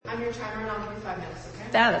your timer and I'll give you 5 minutes, okay?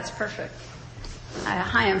 That's perfect.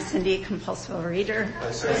 Hi, I'm Cindy, compulsive overeater.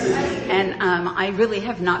 And I really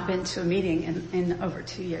have not been to a meeting in over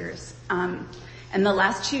 2 years. And the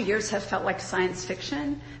last 2 years have felt like science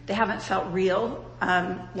fiction. They haven't felt real,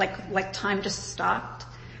 like time just stopped.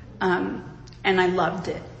 And I loved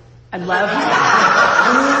it. I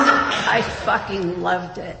fucking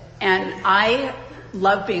loved it. And I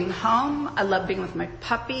love being home. I love being with my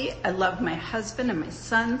puppy. I love my husband and my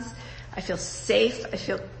sons. I feel safe. I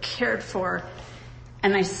feel cared for.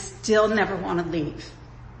 And I still never want to leave.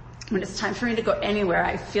 When it's time for me to go anywhere,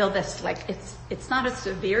 I feel this, like, it's not a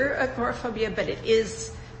severe agoraphobia, but it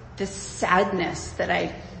is this sadness that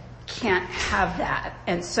I can't have that.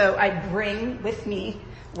 And so I bring with me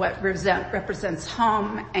what represents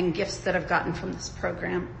home and gifts that I've gotten from this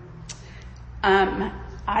program.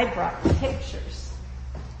 I brought pictures.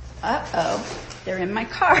 They're in my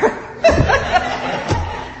car.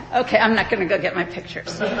 Okay, I'm not going to go get my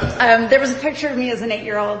pictures. There was a picture of me as an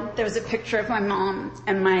 8-year-old. There was a picture of my mom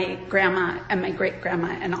and my grandma and my great-grandma,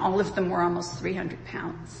 and all of them were almost 300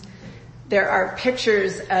 pounds. There are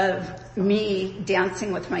pictures of me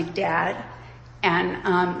dancing with my dad, and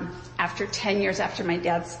after 10 years after my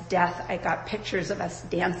dad's death, I got pictures of us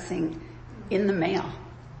dancing in the mail.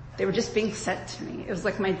 They were just being sent to me. It was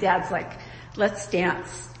like my dad's like, let's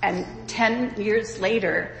dance. And 10 years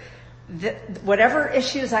later, whatever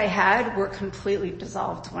issues I had were completely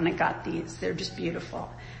dissolved when I got these. They're just beautiful.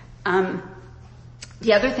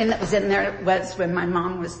 The other thing that was in there was when my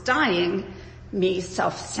mom was dying, me,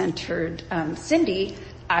 self-centered Cindy,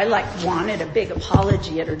 I wanted a big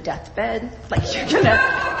apology at her deathbed. Like,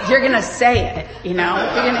 you're gonna say it, you know?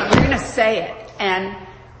 You're gonna say it. And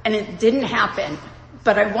it didn't happen.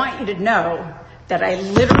 But I want you to know that I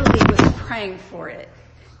literally was praying for it.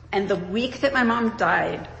 And the week that my mom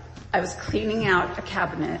died, I was cleaning out a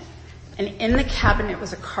cabinet, and in the cabinet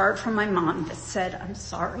was a card from my mom that said, "I'm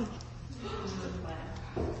sorry."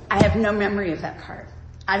 I have no memory of that card.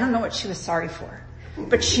 I don't know what she was sorry for.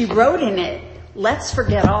 But she wrote in it, "Let's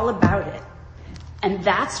forget all about it." And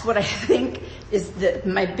that's what I think is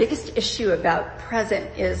my biggest issue about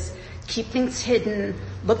present is keep things hidden,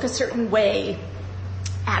 look a certain way,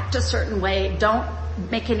 act a certain way, don't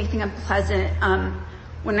make anything unpleasant.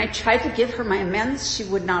 When I tried to give her my amends, she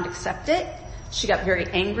would not accept it. She got very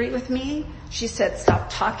angry with me. She said,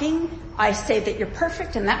 "Stop talking. I say that you're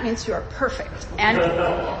perfect, and that means you are perfect." And,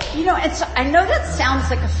 and so I know that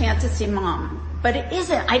sounds like a fantasy mom, but it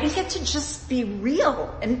isn't. I didn't get to just be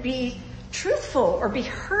real and be truthful or be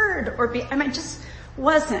heard I just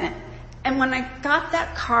wasn't. And when I got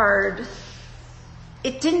that card,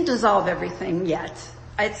 it didn't dissolve everything yet.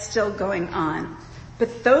 It's still going on.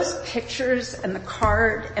 But those pictures and the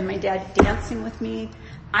card and my dad dancing with me,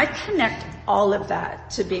 I connect all of that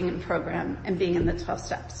to being in program and being in the 12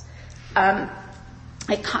 steps. I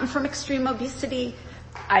come from extreme obesity.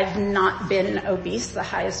 I've not been obese. The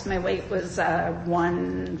highest my weight was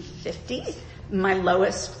 150. My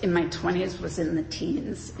lowest in my 20s was in the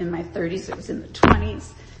teens. In my 30s, it was in the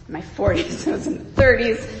 20s. In my 40s, it was in the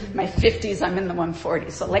 30s. My 50s, I'm in the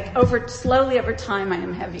 140s. So slowly over time, I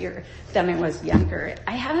am heavier than I was younger.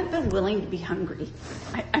 I haven't been willing to be hungry.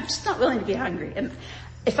 I'm just not willing to be hungry. And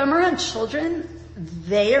if I'm around children,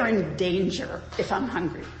 they are in danger if I'm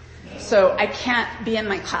hungry. So I can't be in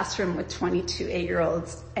my classroom with 22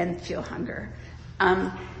 8-year-olds and feel hunger.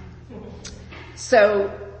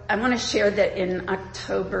 So I want to share that in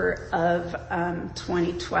October of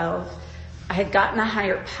 2012, I had gotten a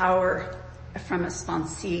higher power from a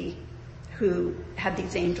sponsee who had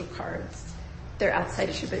these angel cards. They're outside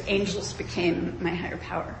issue, but angels became my higher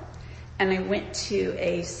power. And I went to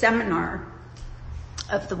a seminar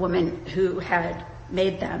of the woman who had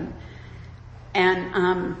made them.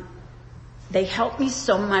 And they helped me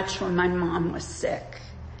so much when my mom was sick.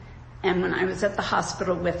 And when I was at the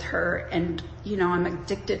hospital with her, and, I'm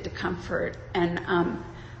addicted to comfort. And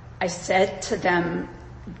I said to them,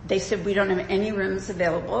 they said, "We don't have any rooms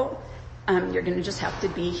available. You're going to just have to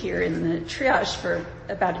be here in the triage for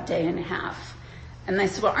about a day and a half." And I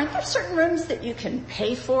said, "Well, aren't there certain rooms that you can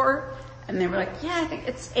pay for?" And they were like, "Yeah, I think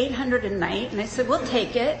it's $800 a night." And I said, "We'll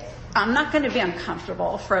take it. I'm not going to be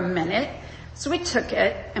uncomfortable for a minute." So we took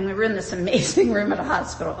it, and we were in this amazing room at a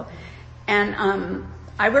hospital. And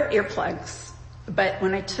I wear earplugs, but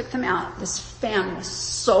when I took them out, this fan was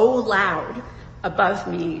so loud above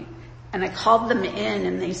me. And I called them in,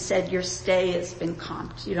 and they said, "Your stay has been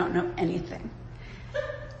comped. You don't know anything."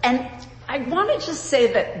 And I want to just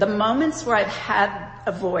say that the moments where I've had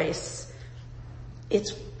a voice,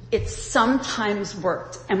 it's sometimes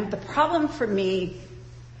worked. And the problem for me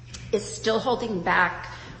is still holding back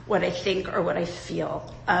what I think or what I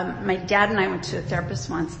feel. My dad and I went to a therapist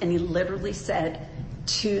once, and he literally said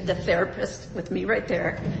to the therapist, with me right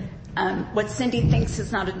there, what Cindy thinks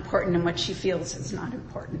is not important and what she feels is not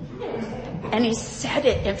important. And he said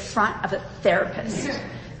it in front of a therapist.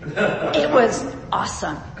 It was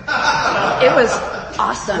awesome. It was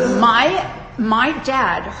awesome. My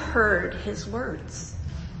dad heard his words.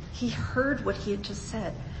 He heard what he had just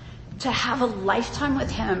said. To have a lifetime with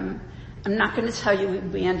him, I'm not going to tell you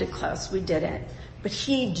we ended close, we didn't, but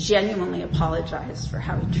he genuinely apologized for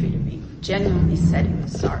how he treated me, genuinely said he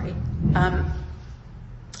was sorry.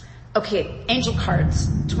 Okay, Angel Cards,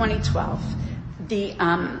 2012.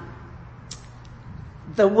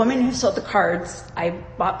 The woman who sold the cards, I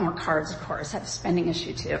bought more cards, of course. I have a spending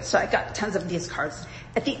issue too. So I got tons of these cards.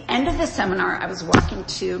 At the end of the seminar, I was walking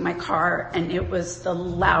to my car, and it was the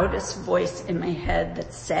loudest voice in my head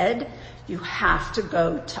that said, you have to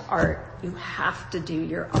go to art. You have to do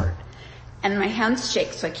your art. And my hands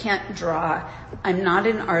shake, so I can't draw. I'm not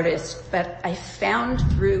an artist, but I found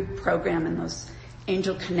through program and those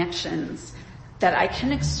angel connections that I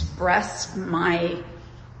can express my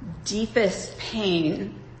deepest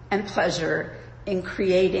pain and pleasure in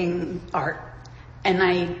creating art. And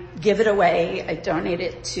I give it away. I donate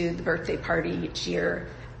it to the birthday party each year.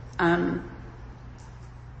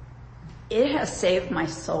 It has saved my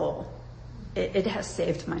soul. It has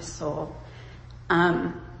saved my soul.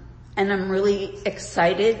 And I'm really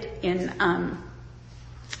excited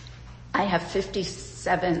I have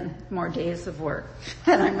 57 more days of work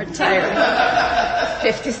and I'm retired.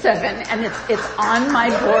 57. And it's on my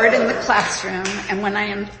board in the classroom. And when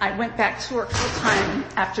I went back to work full time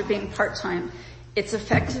after being part-time, it's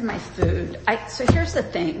affected my food. So here's the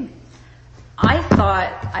thing. I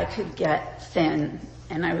thought I could get thin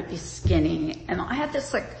and I would be skinny. And I had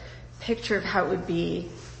this picture of how it would be.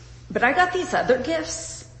 But I got these other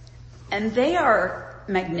gifts and they are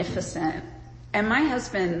magnificent. And my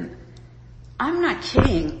husband, I'm not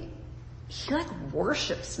kidding, he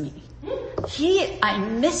worships me. I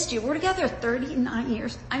missed you. We're together 39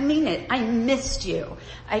 years. I mean it. I missed you.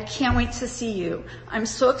 I can't wait to see you. I'm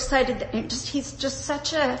so excited that he's just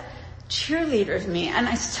such a cheerleader of me. And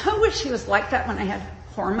I so wish he was like that when I had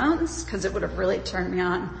hormones, because it would have really turned me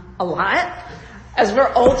on a lot. As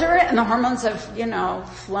we're older and the hormones have,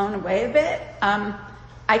 flown away a bit,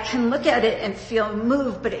 I can look at it and feel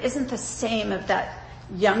moved, but it isn't the same of that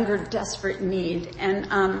younger, desperate need. And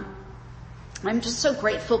I'm just so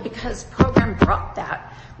grateful because program brought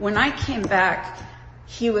that. When I came back,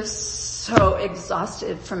 he was so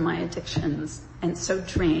exhausted from my addictions and so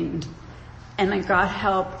drained. And I got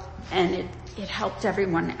help, and it helped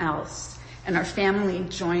everyone else. And our family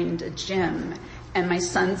joined a gym, and my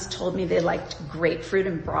sons told me they liked grapefruit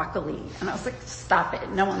and broccoli. And I was like, stop it.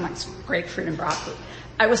 No one likes grapefruit and broccoli.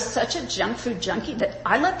 I was such a junk food junkie that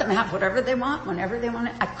I let them have whatever they want, whenever they want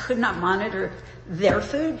it. I could not monitor their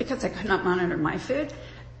food because I could not monitor my food.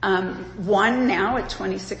 One now at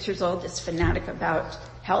 26 years old is fanatic about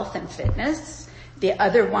health and fitness. The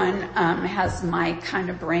other one has my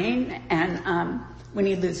kind of brain, and when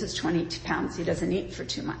he loses 22 pounds, he doesn't eat for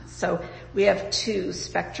 2 months. So we have two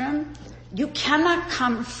spectrum. You cannot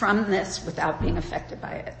come from this without being affected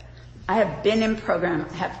by it. I have been in program,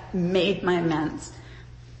 have made my amends,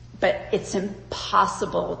 but it's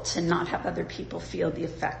impossible to not have other people feel the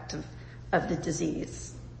effect of the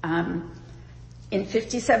disease. In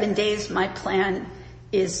 57 days, my plan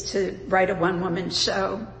is to write a one-woman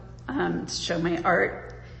show, to show my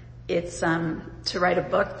art. It's to write a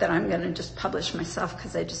book that I'm going to just publish myself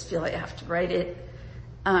because I just feel I have to write it.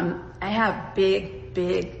 I have big,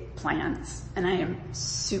 big plans, and I am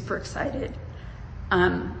super excited.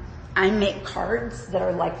 I make cards that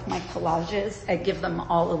are like my collages. I give them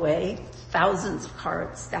all away. Thousands of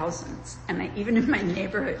cards, thousands. And even in my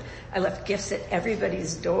neighborhood, I left gifts at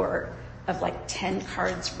everybody's door of 10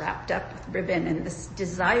 cards wrapped up with ribbon, and this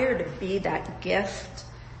desire to be that gift,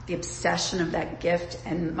 the obsession of that gift.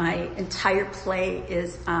 And my entire play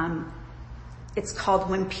is, it's called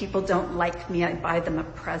When People Don't Like Me, I Buy Them a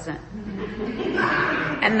Present.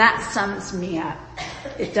 And that sums me up.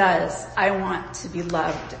 It does. I want to be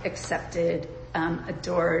loved, accepted,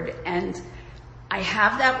 adored, and I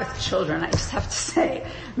have that with children. I just have to say,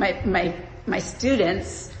 my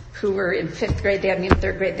students who were in 5th grade, they had me in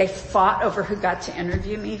 3rd grade, they fought over who got to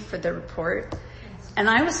interview me for the report. And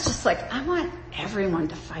I was just I want everyone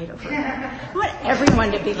to fight over it. I want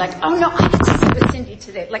everyone to be oh no, I get to sit with Cindy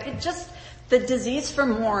today. The disease for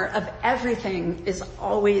more of everything is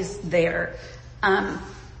always there.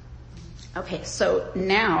 Okay, so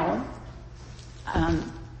now,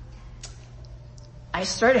 I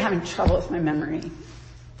started having trouble with my memory.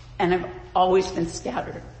 and I've always been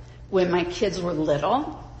scattered. When my kids were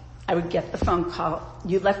little, I would get the phone call,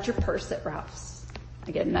 you left your purse at Ralph's.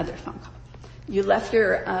 I get another phone call. You left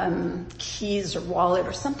your keys or wallet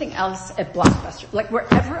or something else at Blockbuster. Like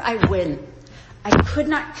wherever I went, I could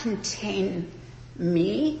not contain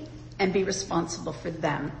me and be responsible for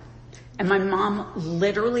them. And my mom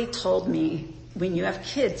literally told me, when you have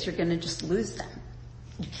kids, you're going to just lose them.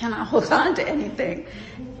 You cannot hold on to anything.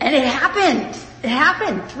 And it happened. It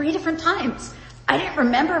happened 3 different times. I didn't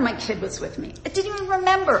remember my kid was with me. I didn't even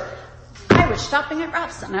remember. I was shopping at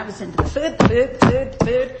Ralph's and I was into food.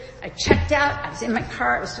 I checked out. I was in my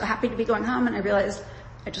car. I was so happy to be going home, and I realized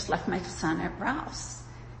I just left my son at Ralph's.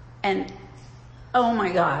 And oh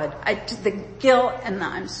my God, the guilt and the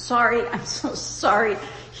I'm sorry. I'm so sorry.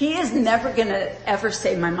 He is never going to ever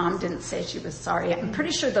say my mom didn't say she was sorry. I'm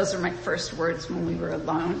pretty sure those are my first words when we were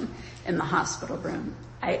alone in the hospital room.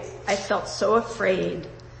 I felt so afraid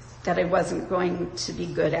that I wasn't going to be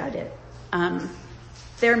good at it.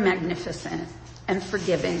 They're magnificent and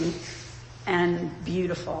forgiving and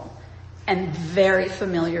beautiful and very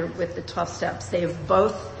familiar with the 12 steps. They have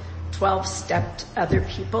both 12-stepped other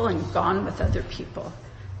people and gone with other people.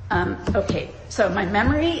 Okay, so my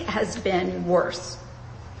memory has been worse.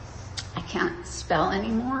 I can't spell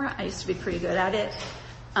anymore. I used to be pretty good at it.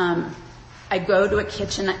 I go to a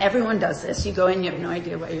kitchen. Everyone does this. You go in, you have no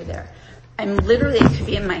idea why you're there. I'm literally, it could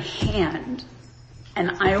be in my hand,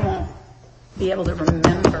 and I won't be able to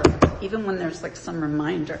remember, even when there's like some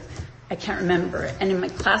reminder. I can't remember it. And in my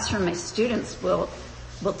classroom, my students will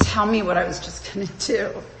tell me what I was just going to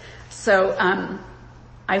do. So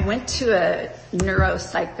I went to a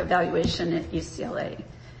neuropsych evaluation at UCLA,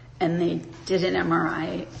 and they did an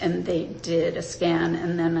MRI, and they did a scan,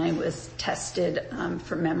 and then I was tested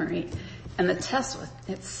for memory. And the test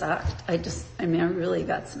it sucked. I really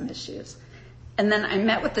got some issues. And then I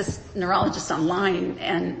met with this neurologist online,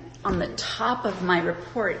 and on the top of my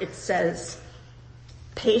report, it says,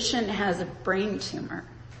 patient has a brain tumor.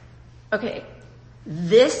 Okay,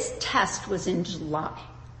 this test was in July.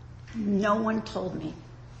 No one told me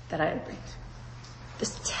that I had a brain tumor.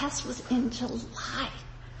 This test was in July.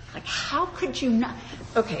 Like, how could you not?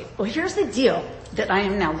 Okay, well, here's the deal that I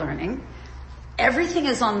am now learning. Everything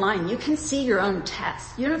is online. You can see your own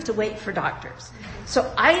test. You don't have to wait for doctors.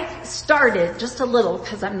 So I started just a little,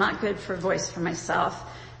 because I'm not good for voice for myself,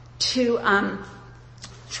 to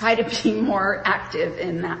try to be more active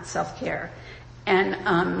in that self-care.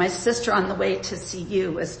 And my sister on the way to see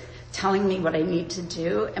you was telling me what I need to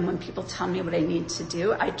do. And when people tell me what I need to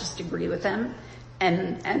do, I just agree with them.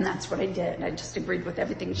 And that's what I did. I just agreed with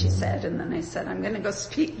everything she said. And then I said, I'm going to go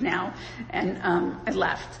speak now. And I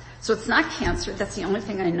left. So it's not cancer. That's the only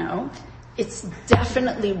thing I know. It's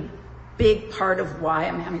definitely a big part of why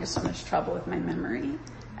I'm having so much trouble with my memory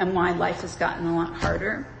and why life has gotten a lot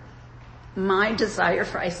harder. My desire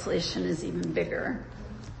for isolation is even bigger.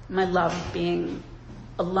 My love of being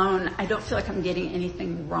alone. I don't feel like I'm getting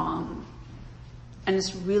anything wrong. And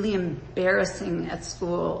it's really embarrassing at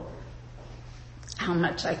school how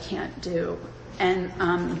much I can't do.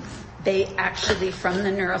 And they actually, from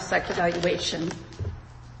the neuropsych evaluation,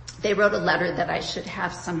 they wrote a letter that I should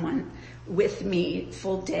have someone with me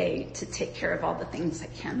full day to take care of all the things I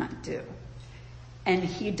cannot do. And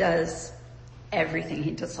he does everything.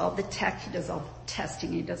 He does all the tech, he does all the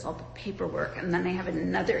testing, he does all the paperwork. And then I have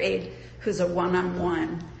another aide who's a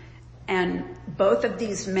one-on-one. And both of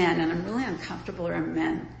these men, and I'm really uncomfortable around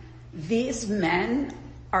men, these men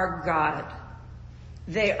are God.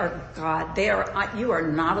 They are God. You are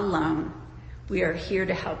not alone. We are here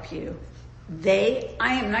to help you. I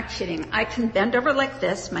am not kidding. I can bend over like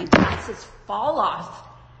this, my glasses fall off,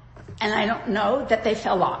 and I don't know that they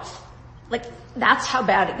fell off. Like, that's how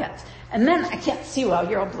bad it gets. And then I can't see well,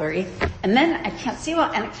 you're all blurry. And then I can't see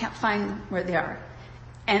well, and I can't find where they are.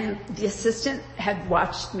 And the assistant had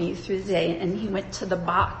watched me through the day, and he went to the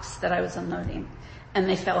box that I was unloading, and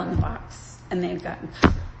they fell in the box, and they had gotten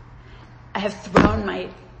cut. I have thrown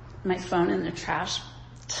my phone in the trash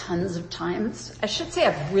tons of times. I should say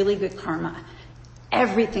I have really good karma.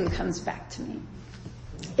 Everything comes back to me.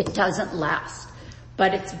 It doesn't last.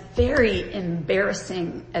 But it's very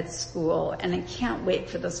embarrassing at school, and I can't wait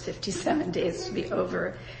for those 57 days to be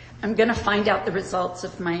over. I'm going to find out the results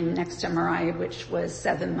of my next MRI, which was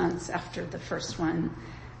 7 months after the first one.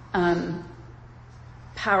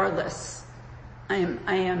 Powerless. I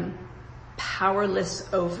am powerless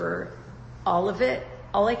over all of it.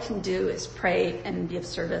 All I can do is pray and be of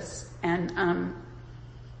service and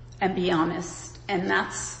be honest. And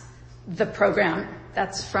that's the program.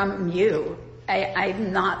 That's from you.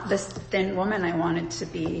 I'm not this thin woman I wanted to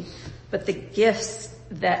be, but the gifts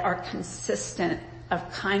that are consistent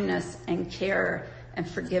of kindness and care and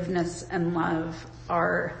forgiveness and love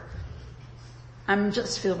I'm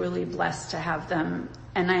just feel really blessed to have them.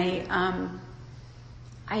 And I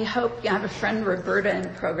hope, I have a friend, Roberta, in the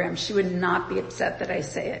program. She would not be upset that I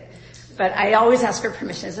say it. But I always ask her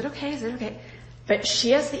permission. Is it okay? Is it okay? But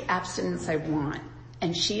she has the abstinence I want.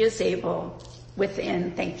 And she is able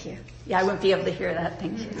within, thank you. Yeah, I wouldn't be able to hear that.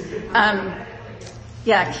 Thank you.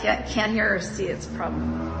 Can't hear or see. It's a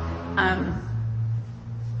problem.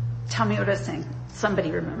 Tell me what I was saying.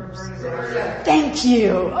 Somebody remembers. Thank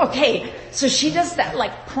you. Okay. So she does that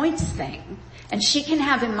like points thing, and she can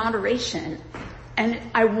have in moderation. And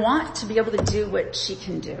I want to be able to do what she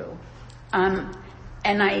can do. And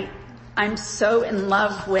I'm so in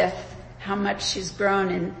love with how much she's grown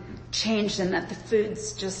and changed, and that the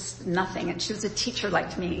food's just nothing. And she was a teacher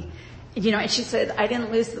like me, and she said, I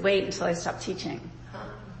didn't lose the weight until I stopped teaching.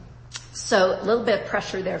 So a little bit of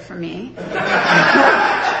pressure there for me.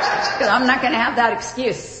 Because I'm not going to have that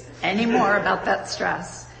excuse anymore about that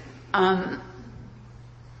stress.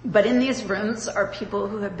 But in these rooms are people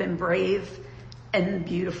who have been brave and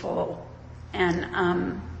beautiful,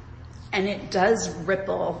 and it does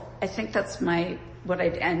ripple. I think that's what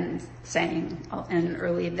I'd end saying. I'll end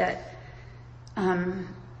early that,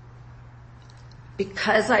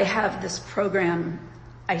 because I have this program,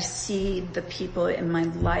 I see the people in my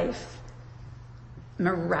life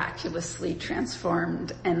miraculously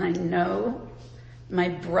transformed. And I know my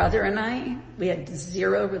brother and we had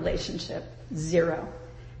zero relationship, zero.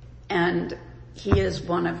 And he is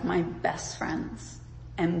one of my best friends.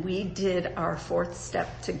 And we did our 4th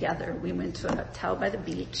step together. We went to a hotel by the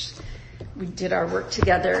beach. We did our work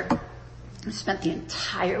together. We spent the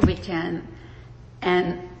entire weekend.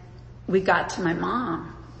 And we got to my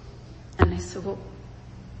mom. And I said, well,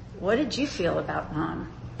 what did you feel about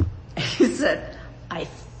Mom? And he said, I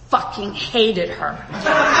fucking hated her.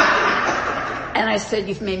 And I said,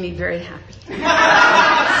 you've made me very happy.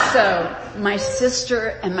 So my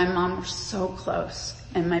sister and my mom were so close,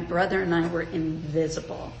 and my brother and I were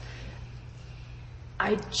invisible.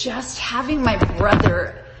 Having my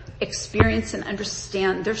brother experience and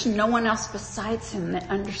understand, there's no one else besides him that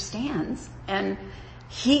understands. And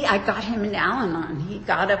I got him in Al-Anon. He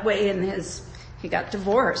got away he got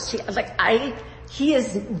divorced. He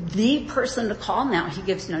is the person to call now. He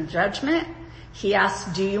gives no judgment. He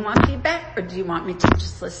asks, do you want feedback or do you want me to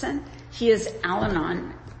just listen? He is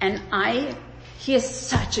Al-Anon, and he is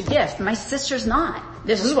such a gift. My sister's not.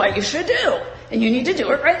 This is what you should do, and you need to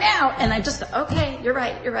do it right now. And I just, okay, you're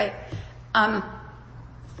right.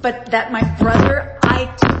 But that my brother, I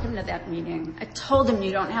took him to that meeting. I told him,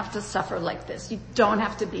 you don't have to suffer like this. You don't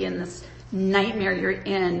have to be in this nightmare you're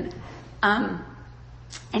in.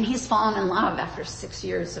 And he's fallen in love after 6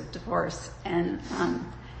 years of divorce.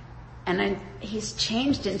 He's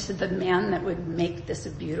changed into the man that would make this a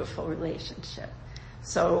beautiful relationship.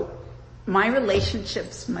 So my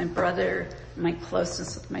relationships, my brother, my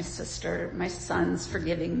closeness with my sister, my sons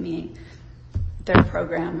forgiving me, their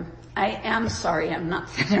program. I am sorry I'm not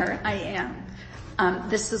thinner. I am.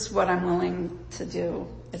 This is what I'm willing to do.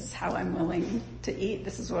 This is how I'm willing to eat.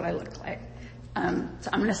 This is what I look like. So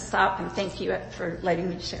I'm going to stop and thank you for letting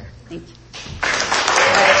me share. Thank you.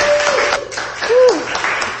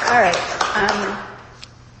 All right.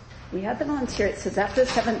 We had the volunteer. It says, after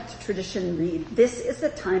the 7th tradition read, this is the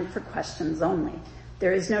time for questions only.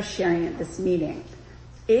 There is no sharing at this meeting.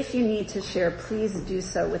 If you need to share, please do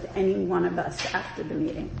so with any one of us after the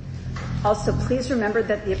meeting. Also, please remember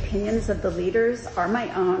that the opinions of the leaders are my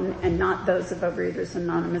own and not those of Overeaters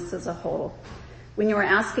Anonymous as a whole. When you are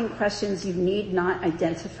asking questions, you need not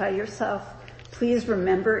identify yourself. Please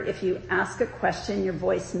remember, if you ask a question, your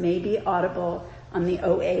voice may be audible on the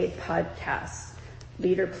OA podcast.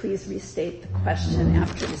 Leader, please restate the question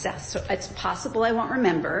after it is asked. So it's possible I won't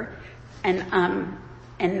remember.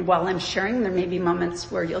 And while I'm sharing, there may be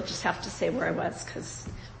moments where you'll just have to say where I was, because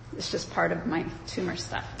it's just part of my tumor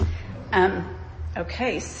stuff.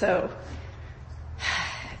 Okay, so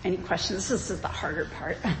any questions? This is the harder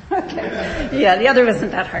part. Okay. Yeah, the other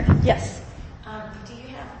wasn't that hard. Yes. Do you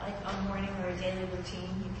have a morning or a daily routine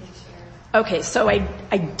you can share? Okay, so I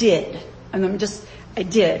did.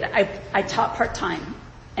 I taught part-time,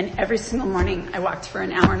 and every single morning I walked for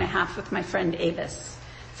an hour and a half with my friend Avis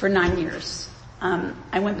for 9 years.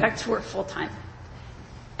 I went back to work full-time,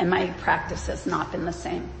 and my practice has not been the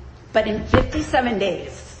same. But in 57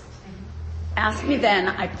 days, ask me then,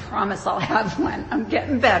 I promise I'll have one. I'm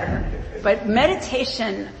getting better. But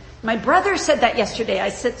meditation, my brother said that yesterday. I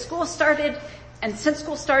said, school started And since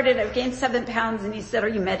school started, I've gained 7 pounds, and he said, are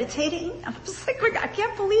you meditating? And I was like, I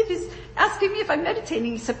can't believe he's asking me if I'm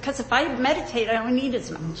meditating. He said, because if I meditate, I don't need as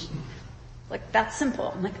much. Like, that's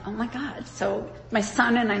simple. I'm like, oh my God. So my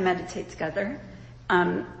son and I meditate together.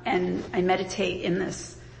 And I meditate in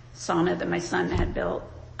this sauna that my son had built.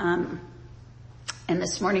 And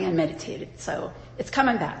this morning I meditated. So it's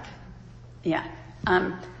coming back. Yeah.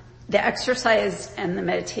 The exercise and the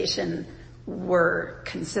meditation were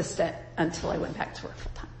consistent until I went back to work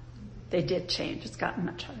full time. They did change. It's gotten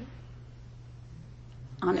much harder.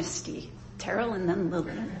 Honesty. Terrell and then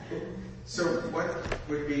Lillian. So what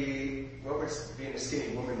would being a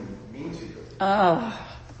skinny woman mean to you? Oh.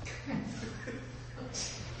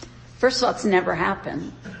 First of all, it's never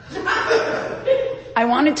happened. I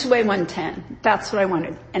wanted to weigh 110. That's what I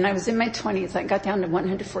wanted. And I was in my 20s. I got down to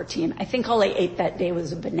 114. I think all I ate that day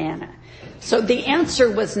was a banana. So the answer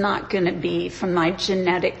was not going to be from my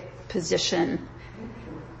genetic position.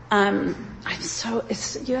 That's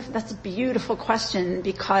a beautiful question,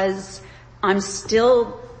 because I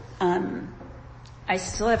still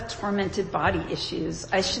have tormented body issues.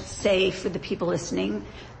 I should say, for the people listening,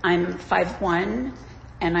 I'm 5'1",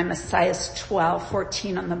 and I'm a size 12,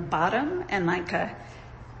 14 on the bottom, and like a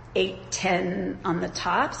 8, 10 on the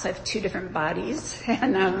top. So I have 2 different bodies.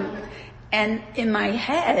 And in my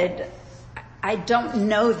head, I don't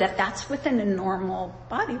know that that's within a normal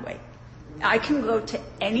body weight. I can go to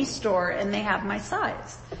any store and they have my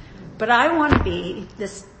size. But I want to be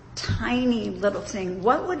this tiny little thing.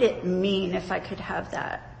 What would it mean if I could have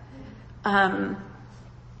that?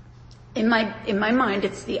 In my mind,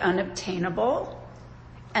 it's the unobtainable,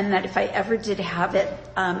 and that if I ever did have it,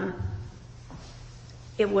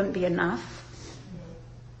 it wouldn't be enough.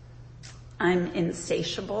 I'm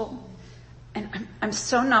insatiable. And I'm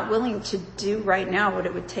so not willing to do right now what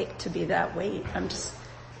it would take to be that weight. I'm just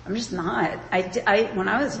not. When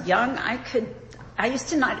I was young, I used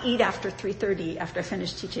to not eat after 3:30 after I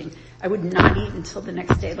finished teaching. I would not eat until the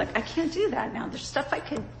next day. Like, I can't do that now. There's stuff I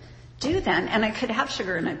could do then, and I could have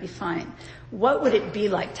sugar and I'd be fine. What would it be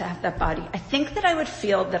like to have that body? I think that I would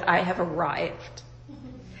feel that I have arrived.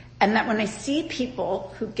 And that when I see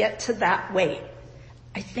people who get to that weight,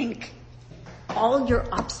 I think all your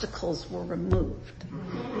obstacles were removed.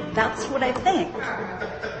 That's what I think.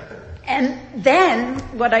 And then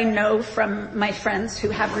what I know from my friends who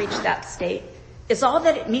have reached that state is all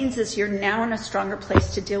that it means is you're now in a stronger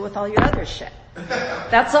place to deal with all your other shit.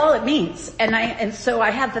 That's all it means. And so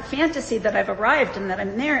I have the fantasy that I've arrived and that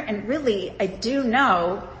I'm there, and really I do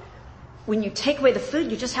know when you take away the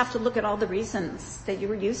food, you just have to look at all the reasons that you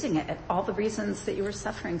were using it, all the reasons that you were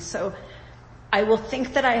suffering. So I will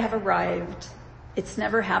think that I have arrived. It's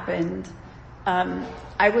never happened.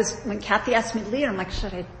 When Kathy asked me to lead, I'm like,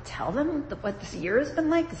 should I tell them what this year has been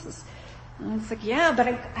like? And I was like, yeah, but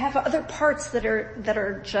I have other parts that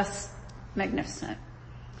are just magnificent.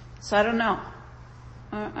 So I don't know.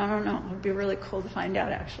 I don't know. It would be really cool to find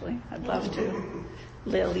out, actually. I'd love to.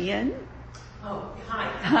 Lillian? Oh,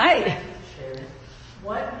 hi. Hi. Thank you for sharing.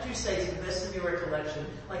 What would you say is the best of your recollection?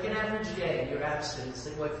 Like an average day, your abstinence,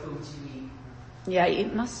 like what foods you eat? Yeah, I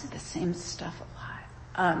eat mostly the same stuff a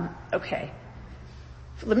lot. Okay.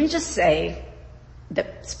 Let me just say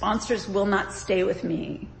that sponsors will not stay with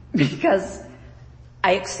me because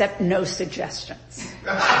I accept no suggestions.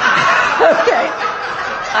 Okay.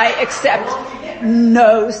 I accept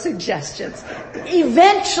no suggestions.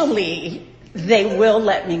 Eventually, they will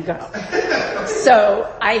let me go.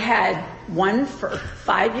 So I had one for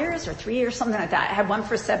 5 years or 3 years, something like that. I had one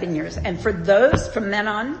for 7 years. And for those, from then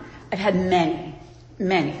on, I've had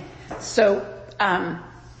many. So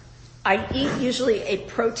I eat usually a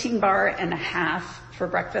protein bar and a half for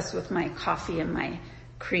breakfast with my coffee and my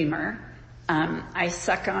creamer. I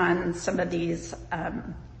suck on some of these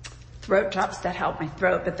throat drops that help my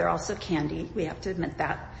throat, but they're also candy. We have to admit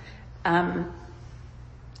that. And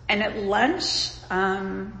at lunch,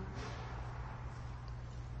 I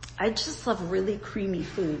just love really creamy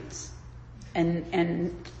foods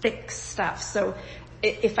and thick stuff. So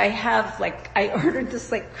if I have, I ordered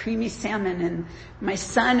this creamy salmon, and my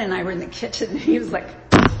son and I were in the kitchen, and he was like,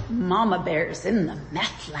 Mama Bear's in the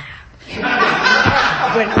meth lab.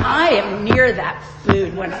 When I am near that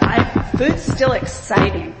food, food's still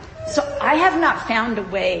exciting. So I have not found a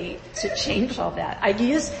way to change all that. I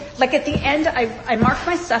use, at the end, I mark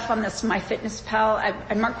my stuff on this MyFitnessPal.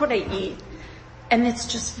 I mark what I eat, and it's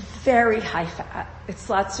just very high fat. It's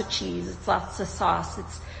lots of cheese, it's lots of sauce,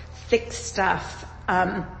 it's thick stuff.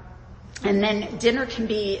 And then dinner can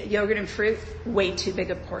be yogurt and fruit, way too big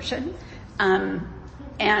a portion.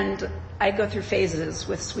 And I go through phases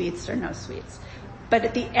with sweets or no sweets. But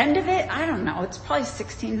at the end of it, I don't know, it's probably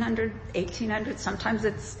 1,600, 1,800, sometimes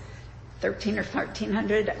it's 1,300 or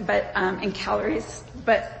 1,400, but, in calories,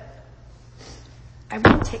 but I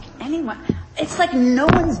won't take anyone. It's like no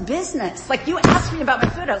one's business. Like you asked me about my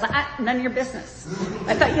food, I was like, none of your business.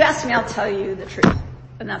 I thought you asked me, I'll tell you the truth.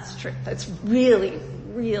 And that's the truth. It's really,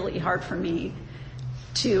 really hard for me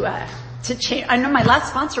to change. I know my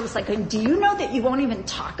last sponsor was like, do you know that you won't even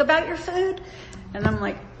talk about your food? And I'm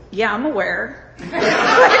like, yeah, I'm aware.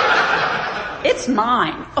 It's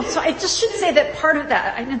mine. Oh, so I just should say that part of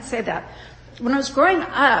that, I didn't say that. When I was growing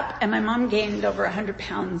up and my mom gained over 100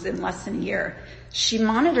 pounds in less than a year, she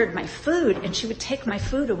monitored my food and she would take my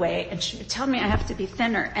food away and she would tell me I have to be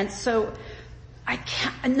thinner. And so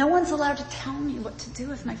no one's allowed to tell me what to do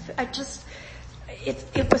with my food.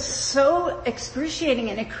 It was so excruciating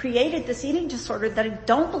and it created this eating disorder that I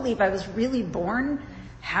don't believe I was really born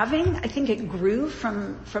having. I think it grew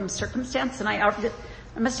from circumstance and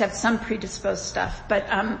I must have some predisposed stuff, but,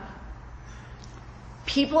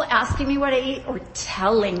 people asking me what I eat or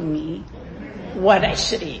telling me what I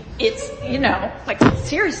should eat. It's, like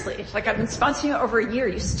seriously, like I've been sponsoring you over a year,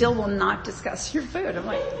 you still will not discuss your food. I'm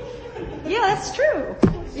like, yeah, that's true.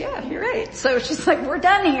 Yeah, you're right. So she's like, we're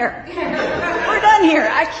done here. We're done here.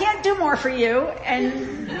 I can't do more for you.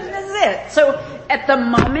 And that's it. So at the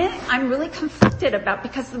moment, I'm really conflicted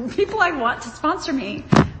because the people I want to sponsor me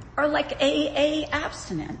are like AA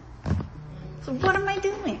abstinent. So what am I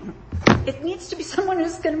doing? It needs to be someone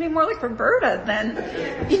who's going to be more like Roberta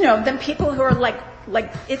than people who are like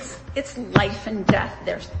it's life and death,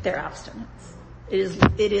 their abstinence.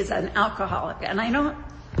 It is an alcoholic. And I know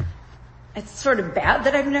it's sort of bad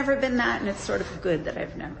that I've never been that, and it's sort of good that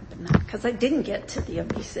I've never been that, because I didn't get to the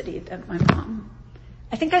obesity that my mom.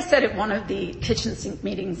 I think I said at one of the kitchen sink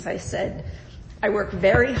meetings, I said, I work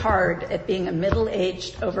very hard at being a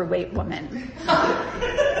middle-aged, overweight woman.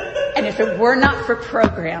 And if it were not for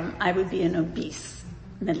program, I would be an obese,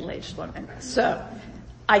 middle-aged woman. So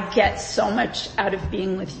I get so much out of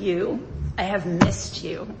being with you. I have missed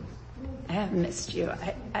you.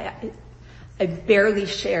 I barely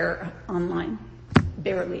share online.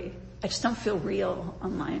 Barely. I just don't feel real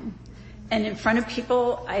online. And in front of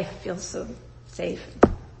people, I feel so safe,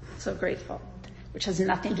 so grateful. Which has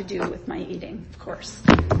nothing to do with my eating, of course,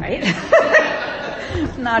 right?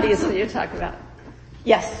 Not easy to talk about.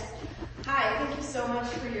 Yes? Hi, thank you so much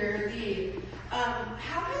for your lead.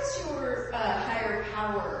 How has your higher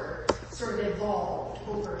power sort of evolved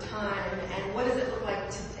over time, and what does it look like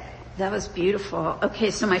today? That was beautiful.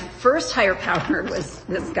 Okay, so my first higher power was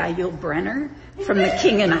this guy, Yul Brynner, from The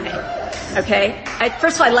King and I. Okay?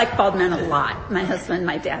 First of all, I like bald men a lot. My husband,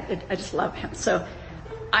 my dad, I just love him. So,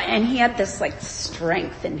 and he had this like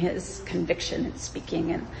strength in his conviction and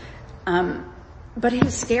speaking, and but he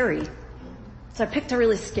was scary. So I picked a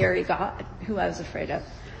really scary God who I was afraid of.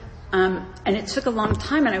 And it took a long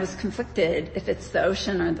time, and I was conflicted if it's the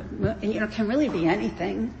ocean or the moon. It can really be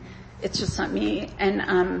anything. It's just not me.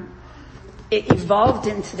 And it evolved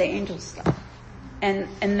into the angel stuff.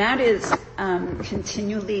 And that is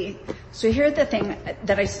continually. So here's the thing,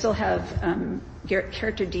 that I still have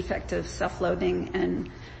character defect of self-loathing and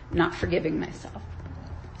not forgiving myself.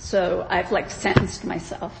 So I've like sentenced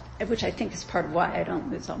myself, which I think is part of why I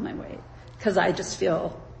don't lose all my weight, because I just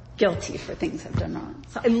feel guilty for things I've done wrong.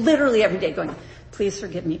 So I literally every day going, please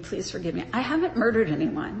forgive me, please forgive me. I haven't murdered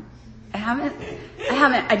anyone. I haven't.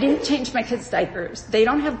 I didn't change my kids' diapers. They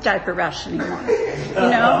don't have diaper rash anymore.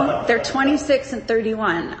 They're 26 and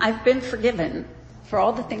 31. I've been forgiven for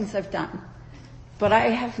all the things I've done, but I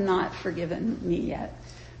have not forgiven me yet.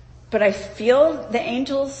 But I feel the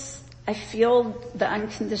angels. I feel the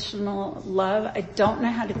unconditional love. I don't know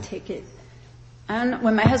how to take it. And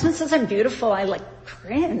when my husband says I'm beautiful, I like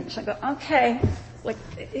cringe. I go, okay, like,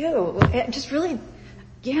 ew. It just really,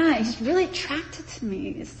 he's really attracted to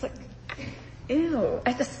me. It's like, ew.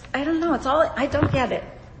 I don't know. I don't get it.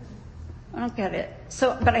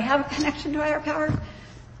 So, but I have a connection to higher power.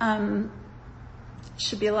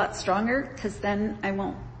 Should be a lot stronger, because then I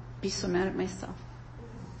won't be so mad at myself.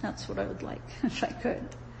 That's what I would like, if I could.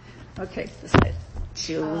 Okay, this is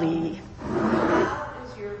Julie. How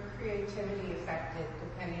is your creativity affected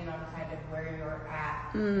depending on kind of where you're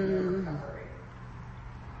at in your recovery?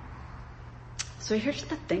 So here's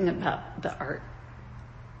the thing about the art.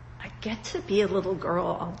 I get to be a little girl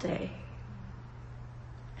all day.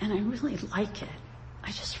 And I really like it.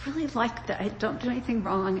 I just really like that I don't do anything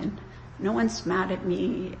wrong and no one's mad at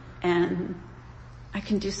me and I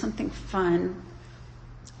can do something fun.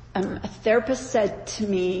 A therapist said to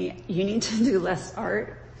me, you need to do less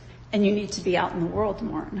art. and you need to be out in the world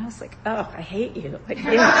more. And I was like, oh, I hate you. Like, you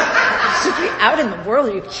should be out in the world.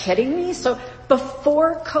 Are you kidding me? So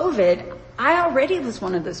before COVID, I already was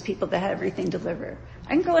one of those people that had everything delivered.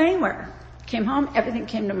 I can go anywhere. Came home, everything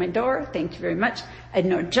came to my door. Thank you very much. I had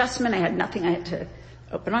no adjustment. I had nothing I had to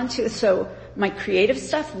open onto. So my creative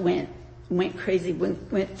stuff went crazy. When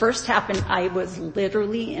it first happened, I was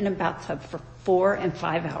literally in a bathtub for 4 and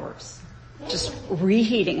 5 hours. Just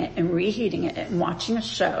reheating it and watching a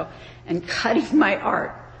show and cutting my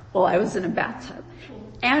art while I was in a bathtub.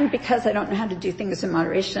 And because I don't know how to do things in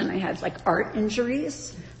moderation, I had like art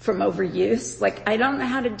injuries from overuse. Like I don't know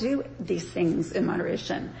how to do these things in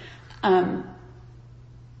moderation.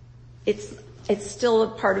 It's still a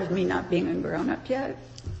part of me not being a grown-up yet.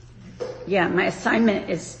 Yeah, my assignment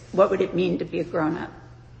is what would it mean to be a grown-up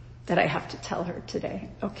that I have to tell her today.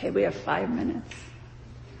 Okay, we have 5 minutes.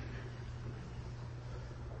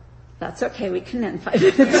 That's okay, we can end 5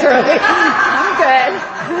 minutes early.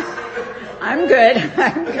 I'm good.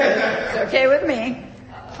 It's okay with me.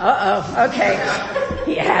 Okay.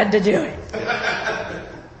 He had to do it.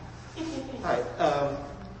 Hi.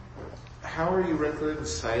 How are you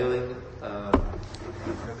reconciling the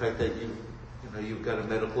fact that you've got a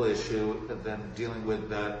medical issue and then dealing with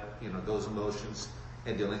that, those emotions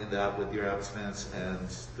and dealing with that with your abstinence and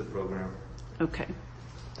the program? Okay.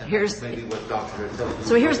 And here's maybe what doctors are telling you.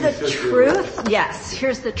 So here's the truth. Yes,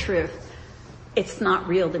 here's the truth. It's not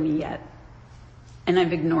real to me yet. And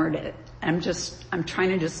I've ignored it. I'm trying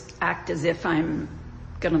to just act as if I'm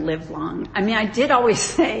gonna live long. I mean, I did always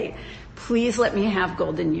say, please let me have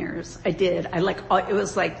golden years. I did. It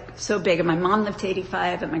was like so big. And my mom lived to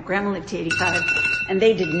 85 and my grandma lived to 85 and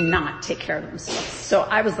they did not take care of themselves. So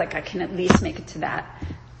I was like, I can at least make it to that.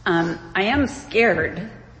 I am scared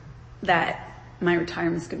that my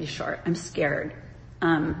retirement's gonna be short. I'm scared.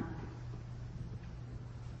 I'm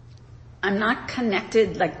not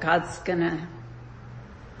connected like God's gonna,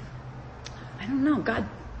 I don't know, God,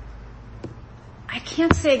 I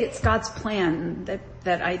can't say it's God's plan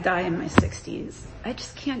that I die in my 60s. I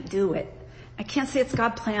just can't do it. I can't say it's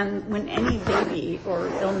God's plan when any baby or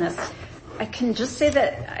illness. I can just say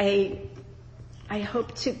that I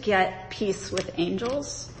hope to get peace with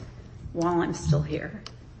angels while I'm still here.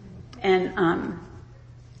 And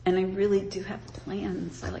I really do have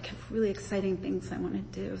plans. I have really exciting things I want to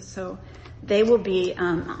do. So they will be,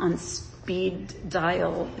 on speed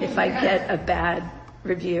dial if I get a bad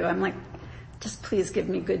review. I'm like, just please give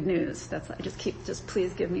me good news. Just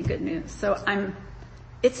please give me good news. So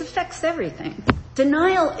it affects everything.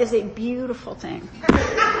 Denial is a beautiful thing.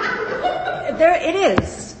 It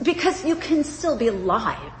is. Because you can still be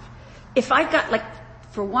alive. If I got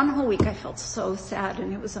for one whole week I felt so sad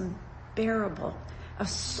and it was unbearable. I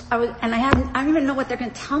don't even know what they're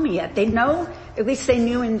going to tell me yet. They know, at least they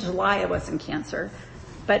knew in July I wasn't cancer.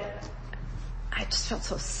 But I just felt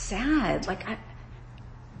so sad.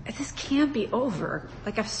 This can't be over.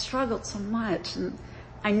 I've struggled so much. And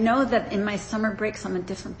I know that in my summer breaks I'm a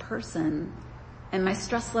different person. And my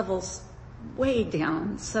stress level's way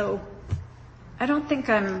down. So I don't think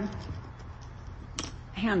I'm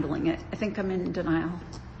handling it. I think I'm in denial.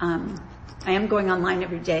 I am going online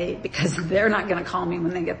every day because they're not going to call me when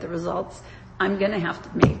they get the results. I'm going to have to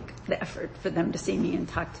make the effort for them to see me and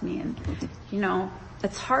talk to me. And,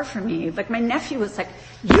 it's hard for me. My nephew was like,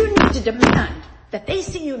 you need to demand that they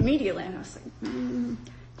see you immediately. And I was like,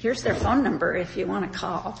 here's their phone number if you want to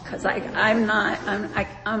call. Cause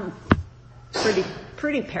I'm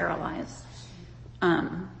pretty paralyzed.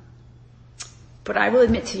 But I will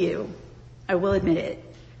admit to you, I will admit it.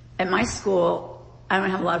 At my school, I don't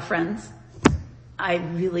have a lot of friends. I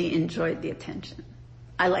really enjoyed the attention.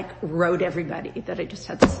 I wrote everybody that I just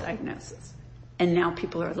had this diagnosis. And now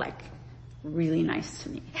people are really nice to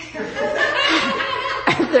me.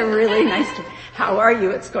 They're really nice to me. How are you?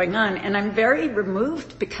 What's going on? And I'm very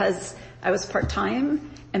removed because I was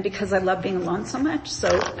part-time and because I love being alone so much. So,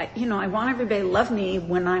 I want everybody to love me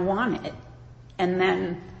when I want it. And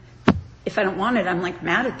then if I don't want it, I'm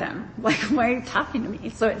mad at them. Why are you talking to me?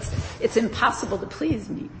 So it's impossible to please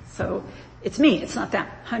me. So it's me. It's not them.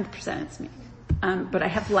 100% it's me. But I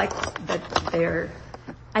have liked that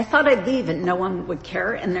I thought I'd leave and no one would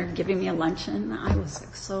care and they're giving me a luncheon. I was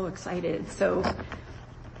so excited. So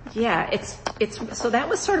yeah, so that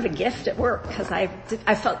was sort of a gift at work because I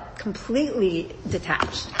felt completely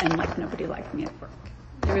detached and nobody liked me at work.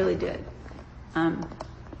 I really did. I don't know.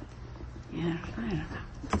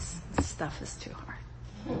 This stuff is too hard.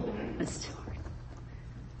 It's too hard.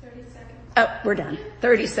 30 seconds. Oh, we're done.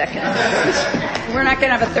 30 seconds. We're not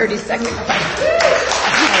going to have a 30-second fight.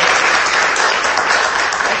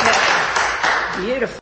 Okay. Beautiful.